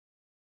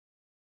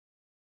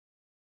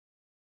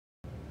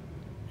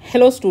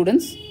Hello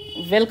students,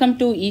 welcome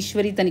to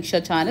Eshwari Thaniksha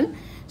channel.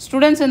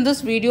 Students, in this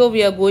video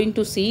we are going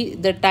to see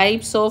the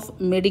types of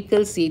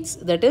medical seats,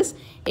 that is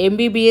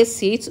MBBS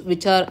seats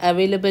which are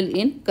available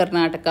in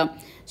Karnataka.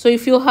 So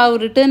if you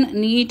have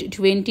written NEET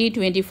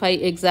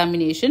 2025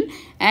 examination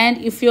and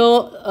if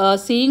you're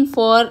seeing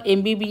for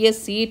MBBS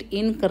seat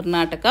in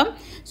Karnataka,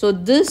 so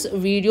this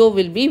video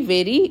will be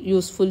very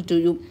useful to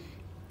you.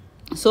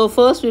 So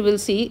first we will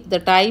see the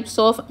types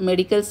of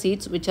medical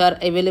seats which are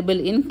available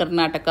in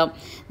Karnataka.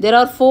 There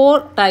are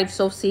 4 types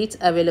of seats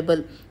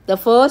available. The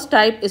first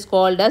type is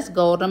called as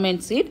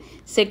government seat.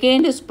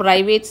 Second is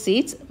private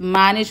seats,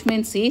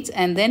 management seats,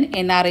 and then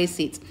NRI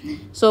seats.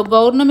 So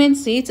government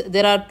seats,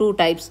 there are 2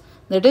 types.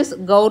 That is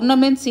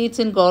government seats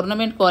in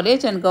government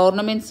college and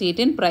government seat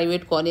in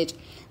private college.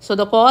 So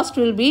the cost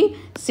will be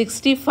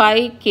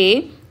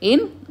 65k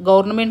in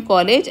government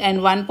college and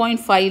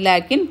 1.5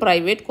 lakh in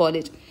private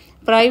college.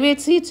 Private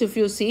seats, if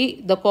you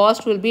see, the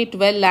cost will be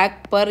 12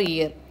 lakh per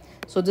year.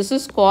 So this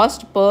is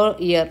cost per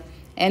year.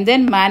 And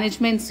then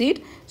management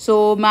seat.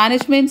 So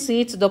management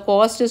seats, the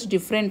cost is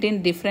different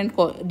in different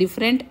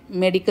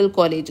medical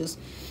colleges.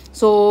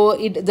 So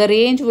the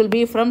range will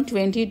be from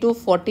 20 to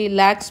 40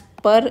 lakhs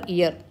per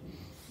year.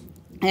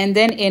 And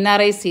then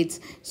NRI seats.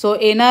 So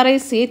NRI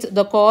seats,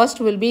 the cost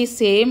will be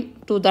same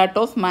to that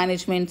of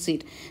management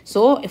seat.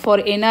 So for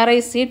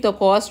NRI seat, the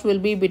cost will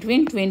be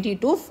between 20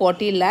 to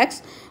 40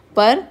 lakhs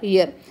per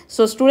year.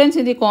 So students,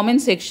 in the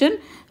comment section,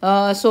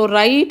 so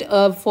write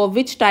for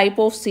which type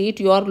of seat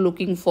you are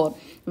looking for.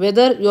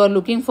 Whether you are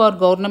looking for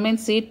government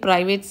seat,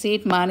 private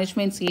seat,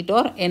 management seat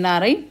or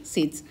NRI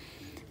seats.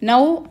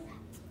 Now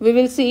we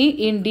will see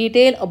in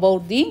detail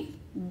about the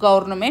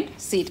government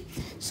seat.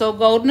 So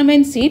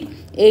government seat,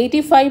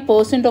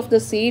 85% of the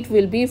seat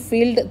will be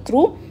filled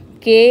through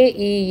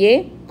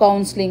KEA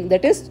counselling,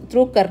 that is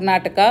through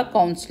Karnataka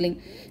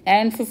counselling,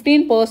 and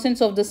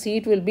 15% of the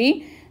seat will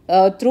be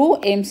through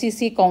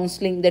MCC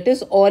counselling, that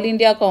is All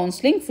India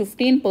counselling.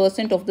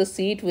 15% of the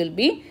seat will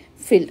be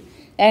filled.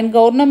 And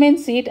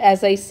government seat,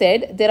 as I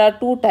said, there are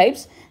 2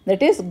 types.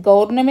 That is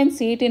government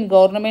seat in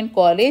government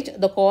college,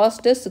 the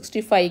cost is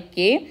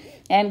 65k,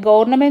 and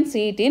government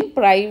seat in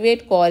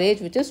private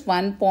college, which is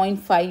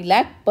 1.5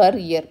 lakh per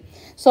year.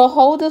 So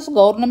how this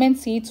government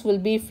seats will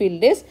be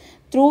filled is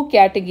through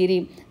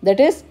category, that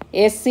is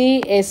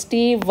SC,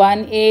 ST,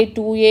 1A,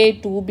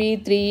 2A,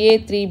 2B,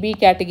 3A, 3B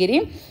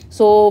category.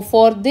 So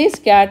for this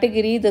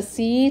category, the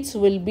seats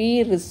will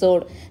be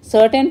reserved.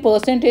 Certain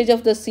percentage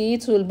of the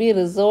seats will be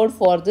reserved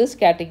for this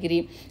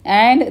category,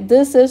 and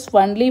this is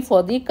only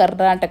for the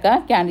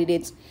Karnataka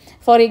candidates.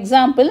 For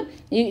example,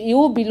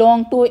 you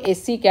belong to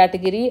SC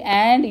category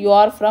and you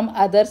are from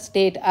other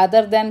state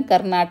other than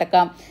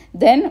Karnataka,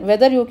 then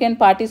whether you can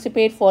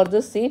participate for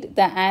this seat,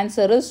 the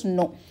answer is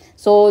no.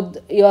 So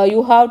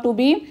you have to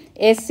be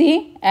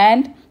SC,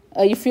 and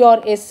if you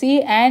are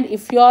SC and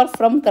if you are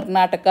from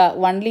Karnataka,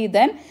 only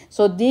then.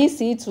 So these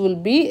seats will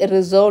be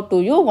reserved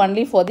to you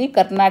only for the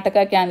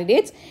Karnataka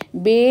candidates.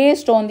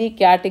 Based on the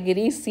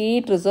category,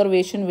 seat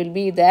reservation will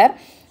be there.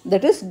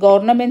 That is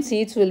government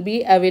seats will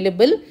be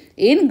available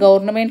in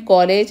government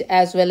college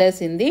as well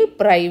as in the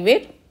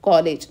private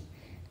college.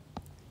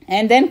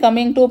 And then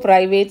coming to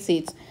private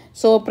seats.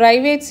 So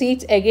private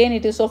seats, again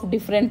it is of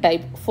different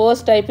type.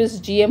 First type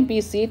is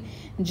GMP seat,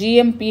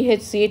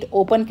 GMPH seat,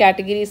 open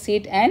category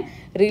seat, and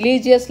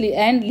religiously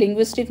and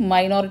linguistic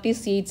minority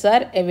seats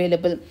are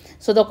available.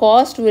 So the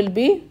cost will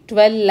be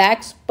 12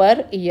 lakhs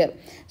per year.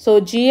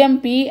 So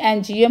GMP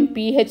and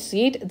GMPH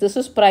seat, this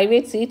is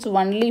private seats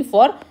only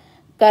for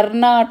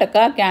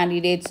Karnataka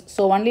candidates.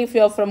 So only if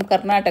you are from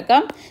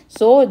Karnataka,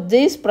 so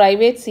these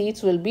private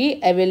seats will be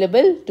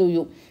available to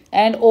you.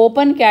 And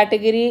open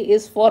category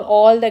is for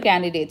all the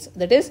candidates.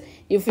 That is,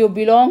 if you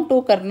belong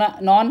to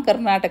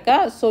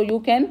non-Karnataka, so you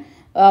can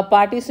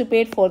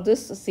participate for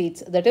this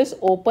seats. That is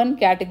open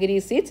category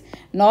seats.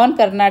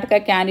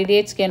 Non-Karnataka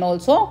candidates can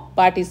also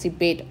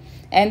participate.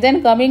 And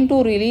then coming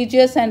to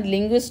religious and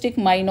linguistic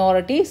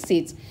minority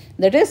seats.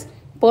 That is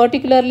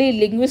particularly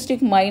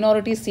linguistic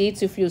minority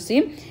seats, if you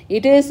see,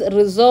 it is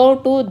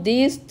reserved to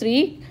these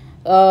three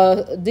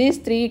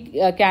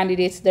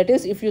candidates. That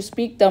is, if you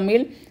speak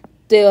Tamil,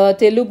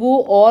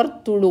 Telugu or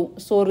Tulu.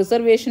 So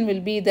reservation will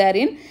be there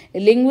in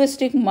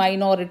linguistic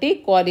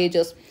minority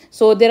colleges.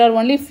 So there are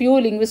only few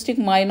linguistic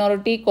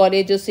minority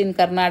colleges in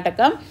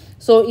Karnataka.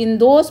 So in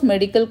those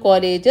medical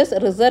colleges,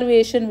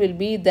 reservation will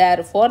be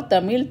there for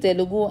Tamil,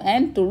 Telugu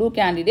and Tulu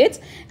candidates,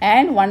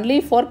 and only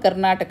for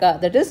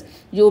Karnataka. That is,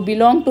 you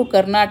belong to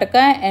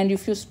Karnataka and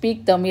if you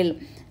speak Tamil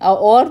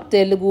or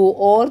Telugu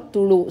or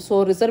Tulu,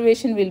 so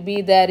reservation will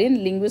be there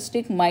in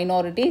linguistic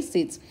minority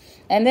seats.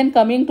 And then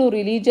coming to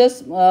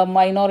religious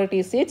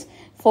minority seats,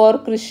 for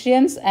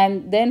Christians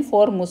and then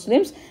for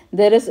Muslims,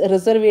 there is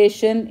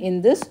reservation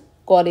in these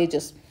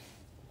colleges.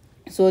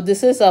 So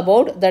this is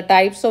about the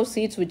types of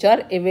seats which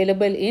are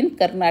available in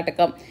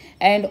Karnataka,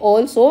 and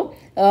also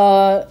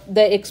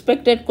the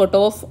expected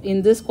cutoff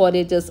in these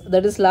colleges.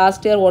 That is,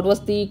 last year what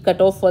was the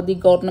cutoff for the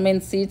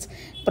government seats,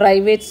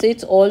 private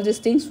seats, all these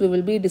things we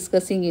will be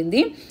discussing in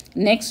the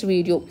next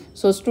video.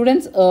 So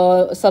students,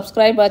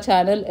 subscribe our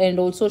channel and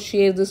also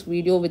share this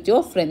video with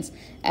your friends.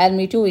 I'll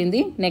meet you in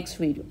the next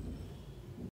video.